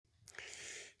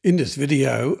In this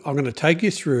video, I'm going to take you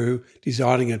through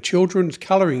designing a children's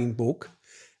colouring book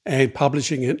and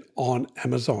publishing it on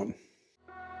Amazon.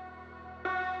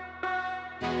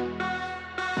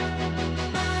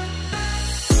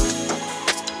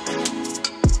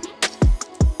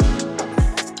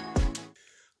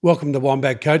 Welcome to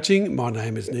Wombat Coaching. My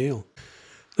name is Neil.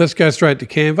 Let's go straight to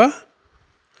Canva.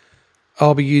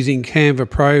 I'll be using Canva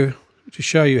Pro to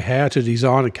show you how to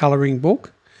design a colouring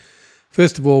book.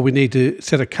 First of all, we need to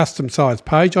set a custom size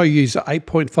page. I use an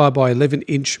 8.5 by 11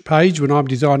 inch page when I'm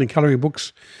designing colouring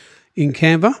books in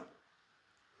Canva.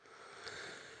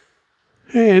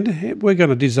 And we're going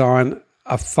to design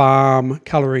a farm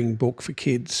colouring book for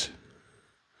kids.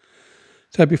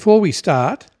 So before we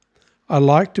start, I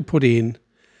like to put in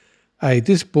a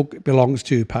 "this book belongs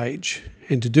to" page.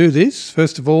 And to do this,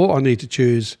 first of all, I need to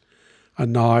choose a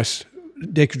nice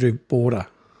decorative border.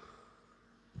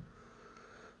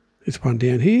 This one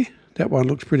down here, that one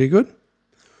looks pretty good.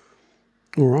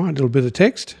 All right, a little bit of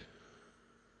text.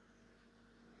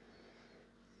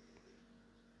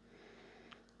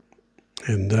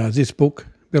 And this book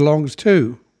belongs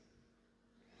to.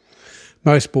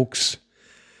 Most books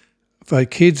for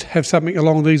kids have something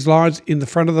along these lines in the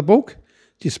front of the book.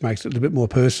 Just makes it a little bit more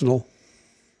personal.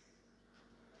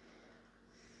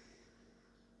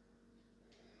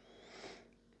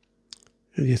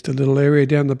 And just a little area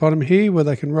down the bottom here where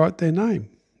they can write their name.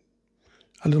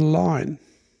 A little line.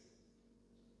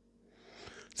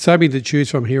 So many to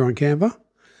choose from here on Canva.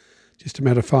 Just a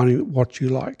matter of finding what you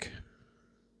like.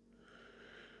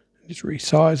 Just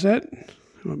resize that.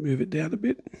 I'll move it down a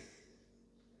bit.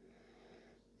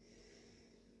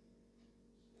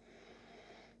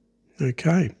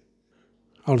 Okay.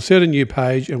 I'll insert a new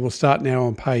page and we'll start now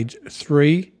on page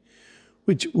 3,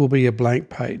 which will be a blank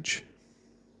page.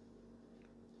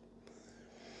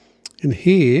 And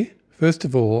here, first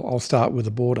of all, I'll start with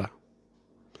a border.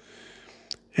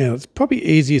 Now, it's probably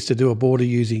easiest to do a border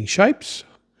using shapes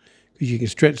because you can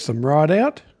stretch them right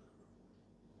out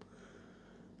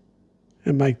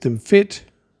and make them fit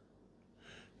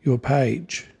your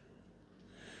page.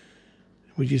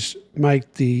 We just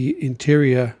make the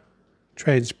interior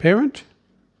transparent.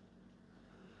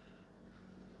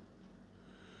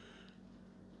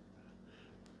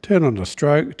 Turn on the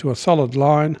stroke to a solid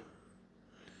line.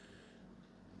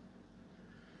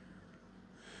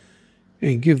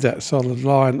 And give that solid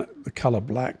line the colour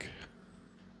black.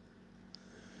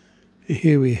 And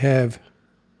here we have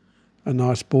a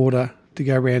nice border to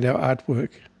go around our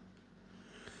artwork.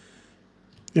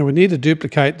 Now we need to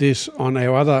duplicate this on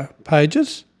our other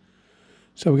pages.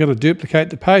 So we're going to duplicate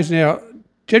the page. Now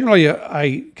generally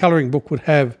a colouring book would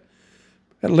have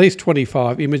at least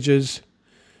 25 images.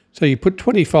 So you put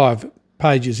 25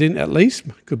 pages in at least,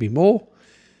 could be more.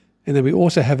 And then we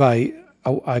also have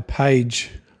a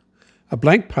page, a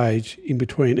blank page in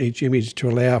between each image to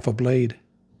allow for bleed.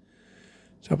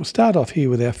 So we'll start off here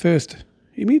with our first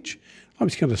image. I'm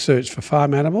just going to search for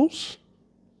farm animals.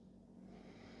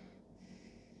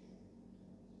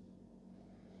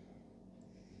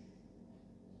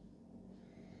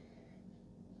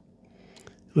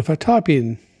 And if I type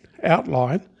in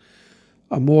outline,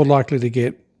 I'm more likely to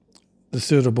get the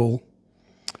suitable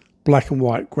black and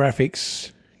white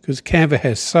graphics because Canva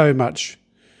has so much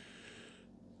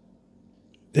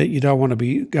that you don't want to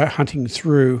be hunting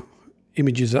through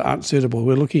images that aren't suitable.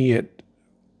 We're looking at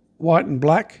white and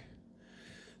black.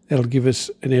 That'll give us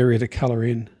an area to colour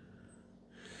in.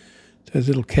 So there's a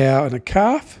little cow and a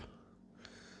calf.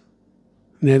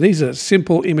 Now these are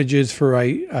simple images for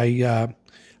a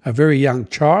very young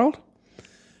child.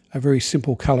 A very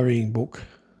simple colouring book.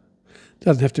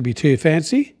 Doesn't have to be too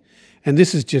fancy. And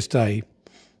this is just to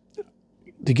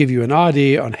give you an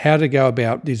idea on how to go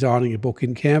about designing a book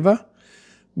in Canva.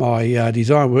 My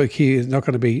design work here is not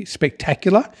going to be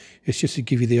spectacular. It's just to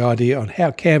give you the idea on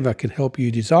how Canva can help you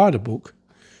design a book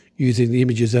using the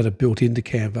images that are built into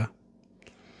Canva.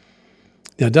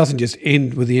 Now, it doesn't just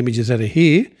end with the images that are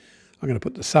here. I'm going to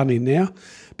put the sun in now.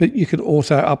 But you can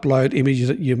also upload images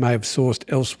that you may have sourced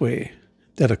elsewhere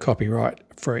that are copyright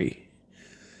free.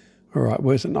 All right,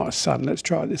 where's a nice sun? Let's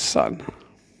try this sun.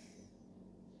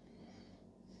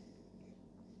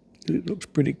 It looks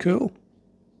pretty cool.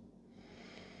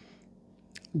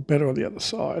 Better on the other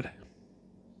side.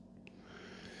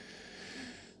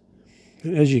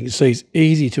 And as you can see, it's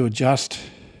easy to adjust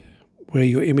where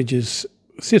your images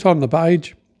sit on the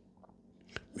page,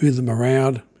 move them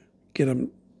around, get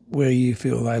them where you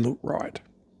feel they look right.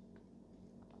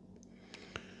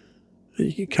 And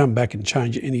you can come back and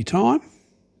change it any time.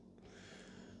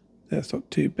 That's not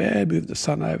too bad. Move the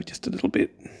sun over just a little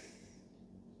bit.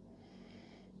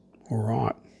 All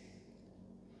right.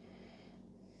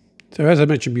 So as I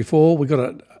mentioned before, we've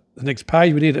got the next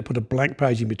page. We need to put a blank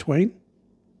page in between.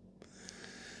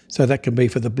 So that can be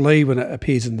for the bleed when it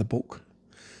appears in the book.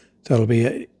 So it'll be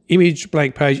an image,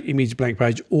 blank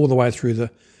page, all the way through the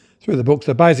book.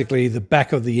 So basically the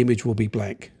back of the image will be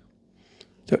blank.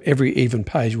 So every even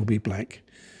page will be blank.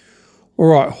 All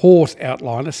right, horse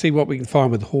outline. Let's see what we can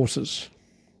find with horses.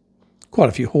 Quite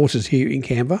a few horses here in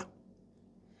Canva.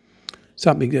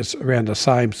 Something that's around the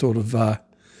same sort of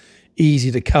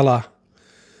easy to colour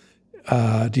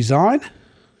design.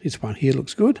 This one here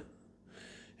looks good.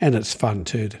 And it's fun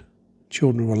too.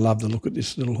 Children will love to look at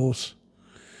this little horse.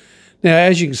 Now,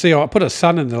 as you can see, I put a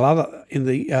sun in the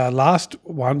last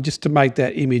one just to make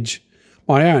that image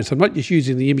my own. So I'm not just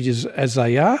using the images as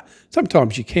they are.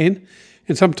 Sometimes you can.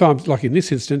 And sometimes, like in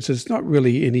this instance, it's not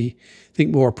really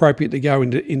anything more appropriate to go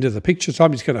into the picture. So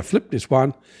I'm just going to flip this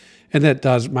one. And that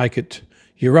does make it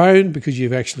your own because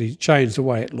you've actually changed the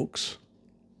way it looks.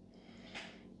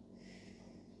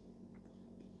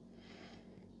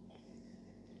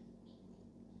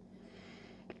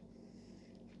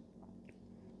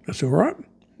 That's all right.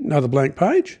 Another blank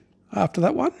page after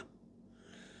that one.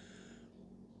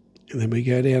 And then we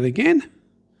go down again.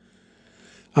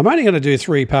 I'm only going to do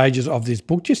 3 pages of this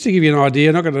book just to give you an idea.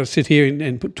 I'm not going to sit here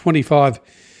and put 25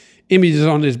 images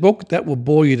on this book. That will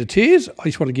bore you to tears. I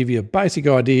just want to give you a basic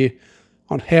idea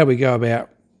on how we go about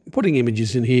putting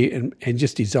images in here and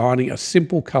just designing a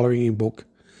simple colouring in book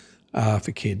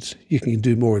for kids. You can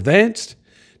do more advanced,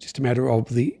 just a matter of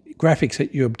the graphics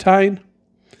that you obtain.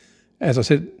 As I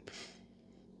said,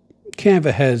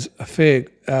 Canva has a fair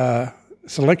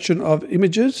selection of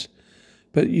images,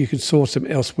 but you can source them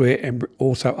elsewhere and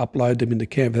also upload them into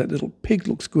Canva. That little pig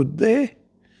looks good there.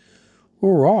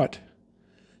 All right.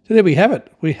 So there we have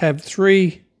it. We have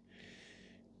 3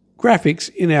 graphics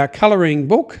in our colouring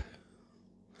book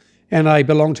and a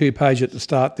belong to page at the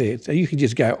start there. So you can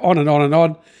just go on and on and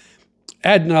on,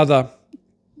 add another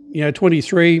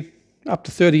 23 up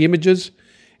to 30 images,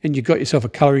 and you've got yourself a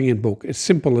colouring in book. As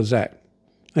simple as that.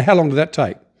 Now, how long did that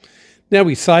take? Now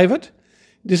we save it.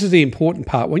 This is the important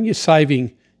part. When you're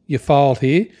saving your file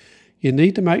here, you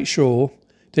need to make sure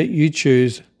that you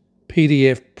choose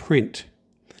PDF print.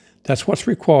 That's what's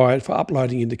required for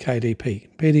uploading into KDP,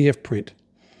 PDF print.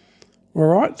 All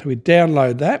right, so we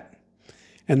download that,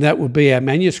 and that will be our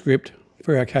manuscript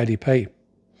for our KDP.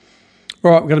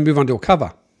 All right, we're going to move on to a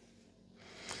cover.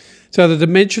 So the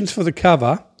dimensions for the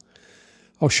cover,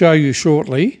 I'll show you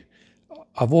shortly.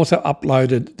 I've also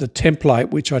uploaded the template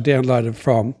which I downloaded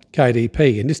from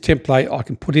KDP. In this template, I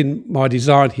can put in my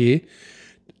design here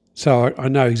so I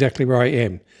know exactly where I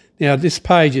am. Now, this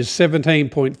page is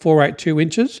 17.482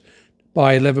 inches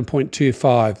by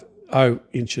 11.250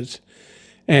 inches.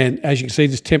 And as you can see,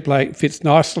 this template fits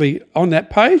nicely on that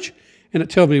page, and it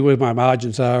tells me where my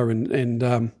margins are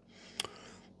and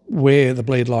where the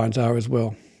bleed lines are as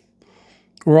well.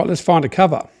 All right, let's find a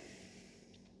cover.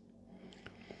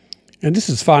 And this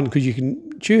is fun because you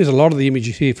can choose a lot of the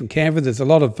images here from Canva. There's a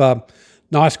lot of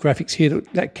nice graphics here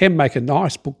that can make a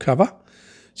nice book cover.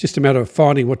 It's just a matter of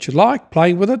finding what you like,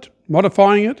 playing with it,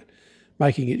 modifying it,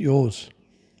 making it yours.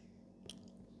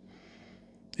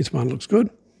 This one looks good.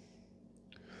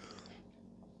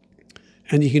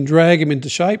 And you can drag them into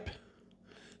shape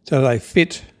so they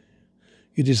fit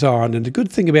your design. And the good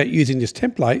thing about using this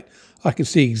template, I can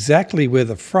see exactly where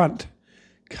the front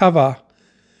cover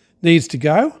needs to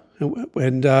go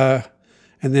and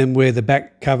then where the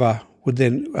back cover would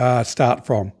then start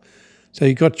from. So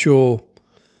you've got your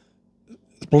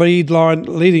bleed line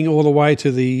leading all the way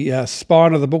to the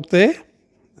spine of the book there,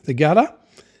 the gutter,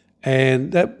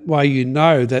 and that way you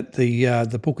know that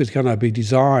the book is going to be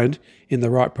designed in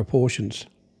the right proportions.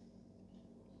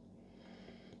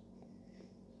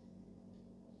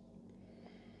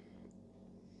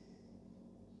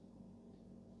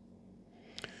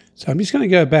 So I'm just going to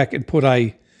go back and put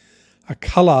a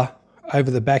colour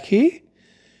over the back here,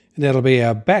 and that'll be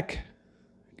our back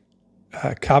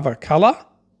cover colour.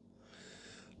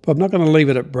 But I'm not going to leave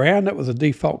it at brown. That was a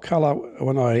default colour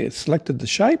when I selected the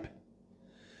shape.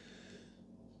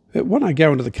 But when I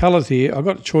go into the colours here, I've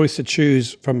got a choice to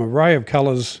choose from an array of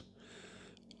colours,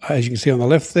 as you can see on the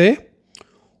left there.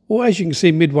 Or as you can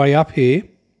see midway up here,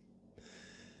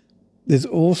 there's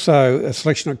also a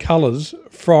selection of colours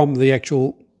from the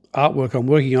actual artwork I'm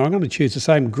working on. I'm going to choose the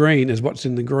same green as what's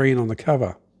in the green on the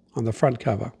cover, on the front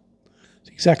cover. It's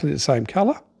exactly the same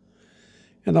colour.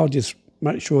 And I'll just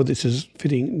make sure this is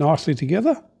fitting nicely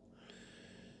together.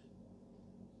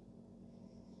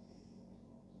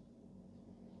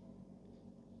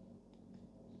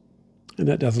 And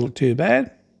that doesn't look too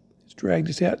bad. Let's drag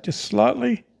this out just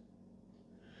slightly.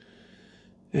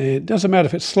 And it doesn't matter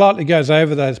if it slightly goes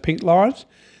over those pink lines.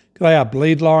 They are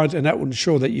bleed lines, and that will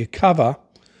ensure that your cover,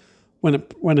 when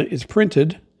it is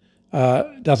printed,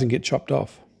 doesn't get chopped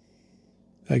off.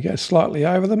 They go slightly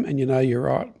over them, and you know you're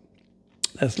right.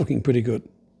 That's looking pretty good.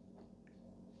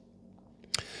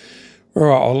 All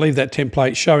right, I'll leave that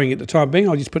template showing at the time being.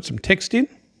 I'll just put some text in.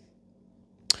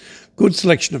 Good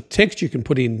selection of text. You can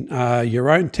put in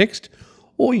your own text,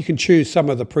 or you can choose some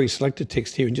of the pre-selected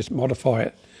text here and just modify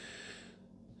it.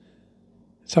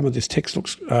 Some of this text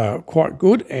looks quite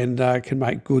good and can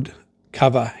make good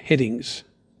cover headings.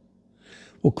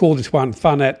 We'll call this one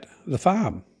Fun at the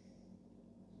Farm.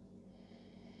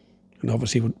 And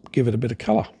obviously we'll give it a bit of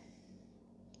colour.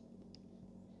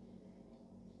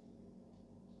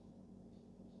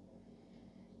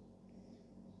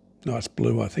 Nice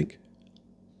blue, I think.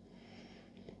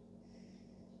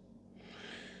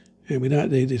 And we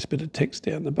don't need this bit of text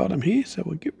down the bottom here, so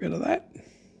we'll get rid of that.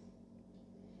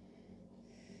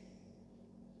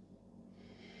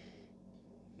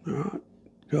 All right,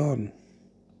 gone.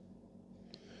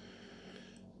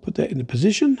 Put that into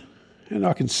position, and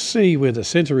I can see where the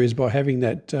centre is by having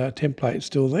that template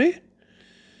still there.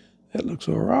 That looks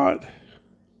all right.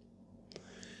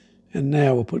 And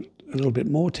now we'll put a little bit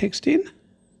more text in. A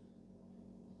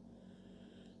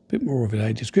bit more of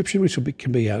a description, which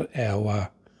can be our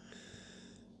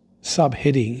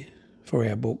subheading for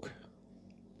our book.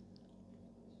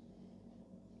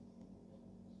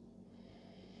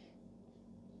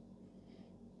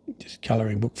 Just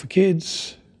colouring book for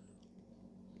kids.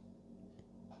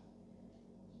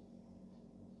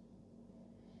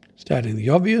 Stating the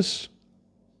obvious.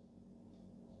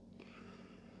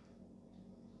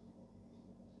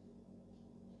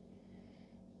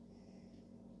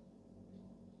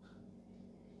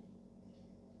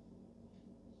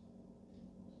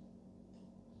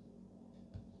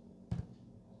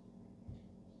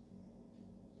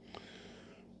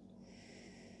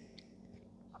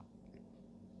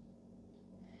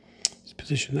 Let's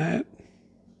position that.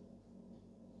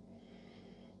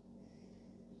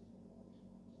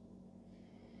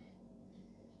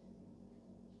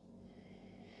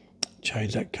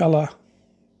 Change that colour.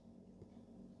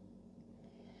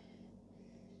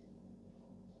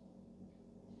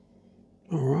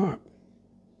 All right.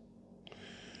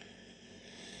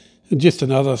 And just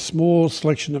another small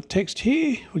selection of text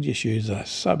here. We'll just use a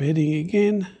subheading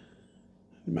again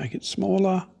and make it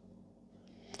smaller.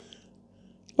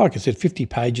 Like I said, 50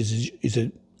 pages is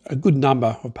a good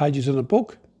number of pages in a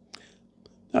book.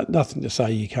 Nothing to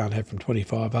say you can't have from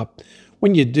 25 up.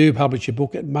 When you do publish your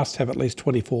book, it must have at least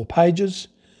 24 pages.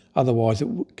 Otherwise, it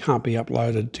can't be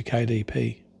uploaded to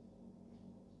KDP.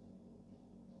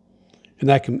 And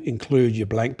that can include your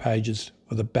blank pages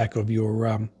or the back of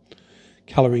your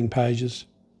colouring pages.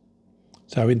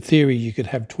 So in theory, you could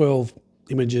have 12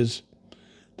 images.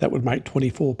 That would make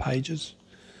 24 pages.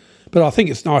 But I think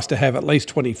it's nice to have at least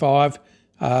 25.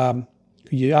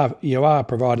 You are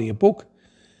providing a book,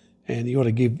 and you ought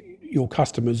to give your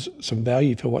customers some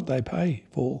value for what they pay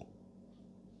for.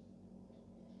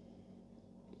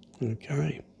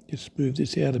 Okay, just move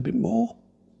this out a bit more.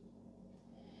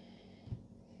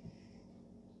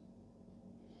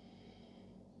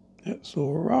 That's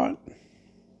all right.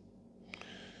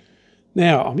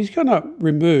 Now, I'm just going to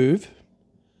remove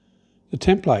the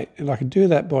template, and I can do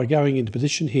that by going into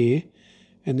position here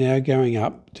and now going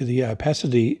up to the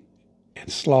opacity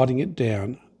and sliding it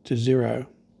down to 0.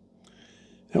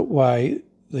 That way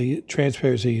the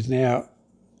transparency is now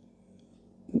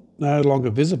no longer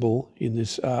visible in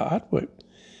this artwork.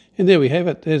 And there we have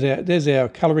it. There's our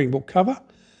colouring book cover.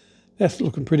 That's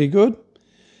looking pretty good.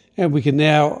 And we can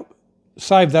now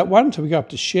save that one. So we go up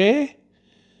to share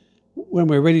when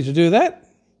we're ready to do that.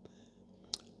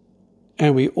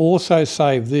 And we also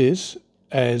save this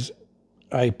as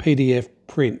a PDF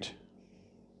print.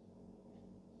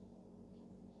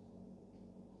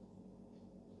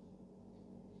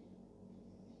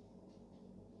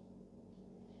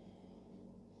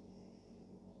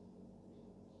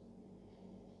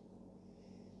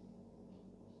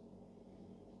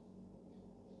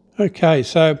 Okay,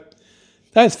 so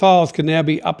those files can now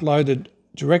be uploaded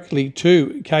directly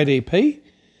to KDP,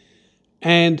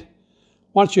 and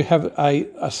once you have a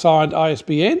assigned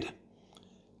ISBN,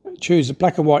 choose a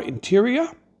black and white interior.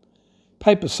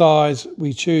 Paper size,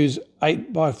 we choose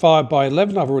 8 by 5 by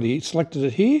 11. I've already selected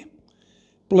it here.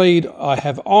 Bleed I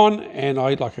have on, and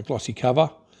I like a glossy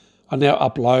cover. I now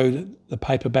upload the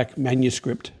paperback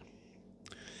manuscript.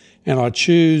 And I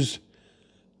choose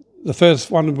the first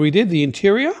one we did, the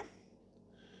interior,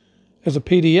 as a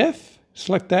PDF.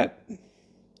 Select that,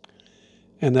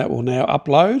 and that will now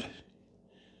upload.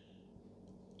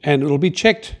 and it'll be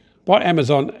checked by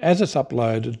Amazon as it's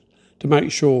uploaded to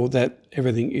make sure that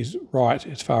everything is right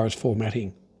as far as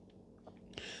formatting.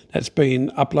 That's been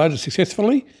uploaded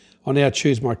successfully. I'll now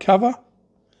choose my cover.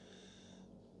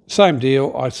 Same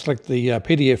deal, I select the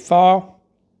PDF file,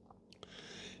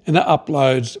 and that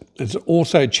uploads. It's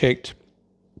also checked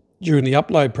during the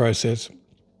upload process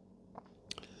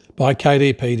by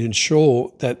KDP to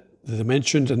ensure that the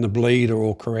dimensions and the bleed are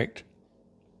all correct.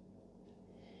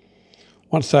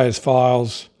 Once those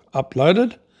files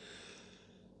uploaded,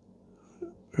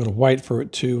 I've got to wait for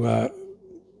it to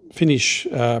finish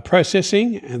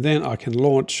processing, and then I can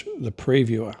launch the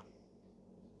previewer.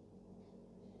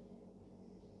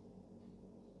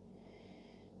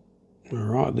 All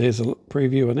right, there's a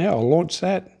previewer now. I'll launch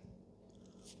that.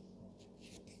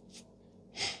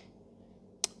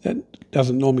 That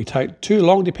doesn't normally take too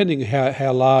long, depending on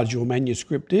how large your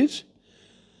manuscript is.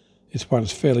 This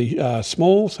one's fairly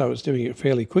small, so it's doing it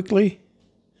fairly quickly.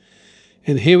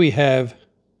 And here we have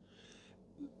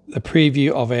the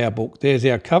preview of our book. There's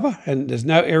our cover, and there's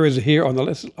no errors here on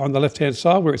the left-hand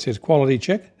side where it says quality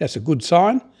check. That's a good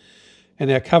sign. And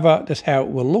our cover, that's how it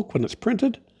will look when it's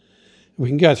printed. We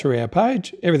can go through our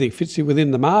page. Everything fits in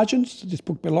within the margins that this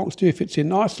book belongs to, fits in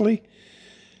nicely.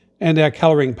 And our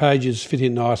colouring pages fit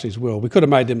in nicely as well. We could have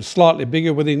made them slightly bigger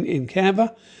in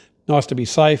Canva. Nice to be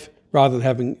safe rather than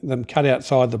having them cut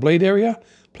outside the bleed area.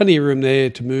 Plenty of room there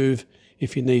to move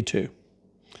if you need to.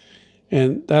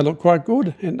 And they look quite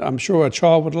good, and I'm sure a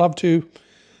child would love to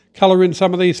colour in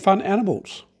some of these fun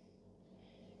animals.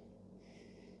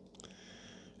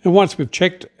 And once we've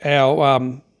checked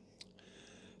our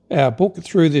book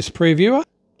through this previewer,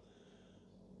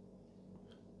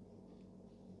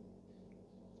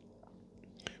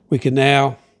 we can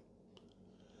now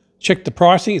check the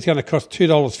pricing. It's going to cost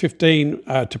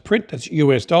 $2.15 to print. That's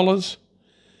US dollars.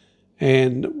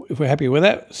 And if we're happy with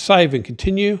that, save and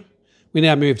continue. We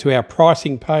now move to our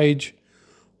pricing page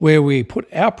where we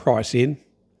put our price in,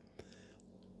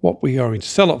 what we're going to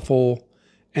sell it for,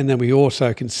 and then we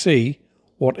also can see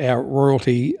what our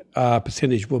royalty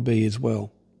percentage will be as well.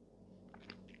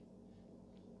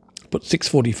 Put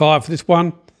 $6.45 for this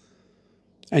one,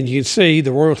 and you can see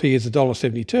the royalty is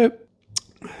 $1.72.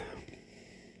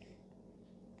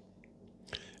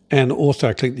 And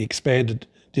also click the expanded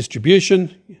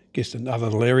distribution, just another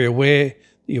little area where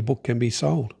your book can be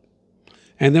sold.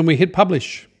 And then we hit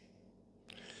publish.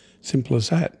 Simple as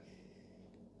that.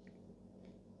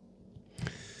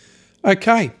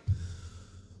 Okay.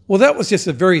 Well, that was just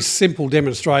a very simple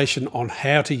demonstration on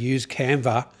how to use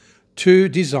Canva to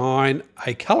design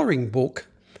a colouring book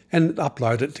and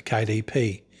upload it to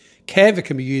KDP. Canva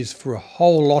can be used for a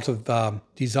whole lot of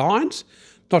designs,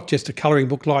 not just a colouring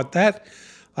book like that.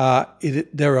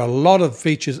 There are a lot of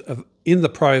features in the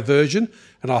Pro version,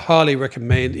 and I highly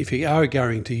recommend, if you are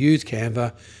going to use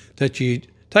Canva, that you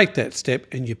take that step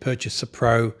and you purchase the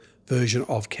Pro version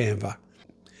of Canva.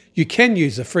 You can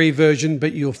use the free version,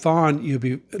 but you'll find you'll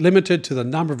be limited to the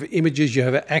number of images you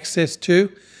have access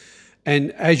to.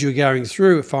 And as you're going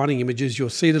through finding images,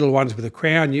 you'll see little ones with a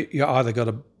crown. You either got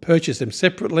to purchase them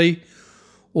separately,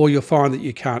 or you'll find that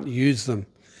you can't use them.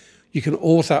 You can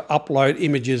also upload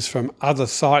images from other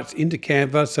sites into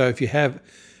Canva. So if you have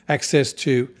access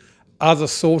to other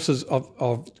sources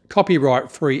of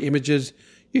copyright-free images,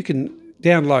 you can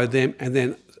download them and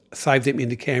then save them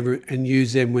into Canva and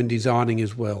use them when designing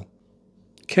as well.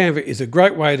 Canva is a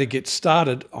great way to get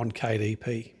started on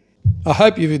KDP. I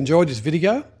hope you've enjoyed this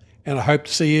video, and I hope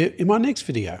to see you in my next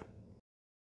video.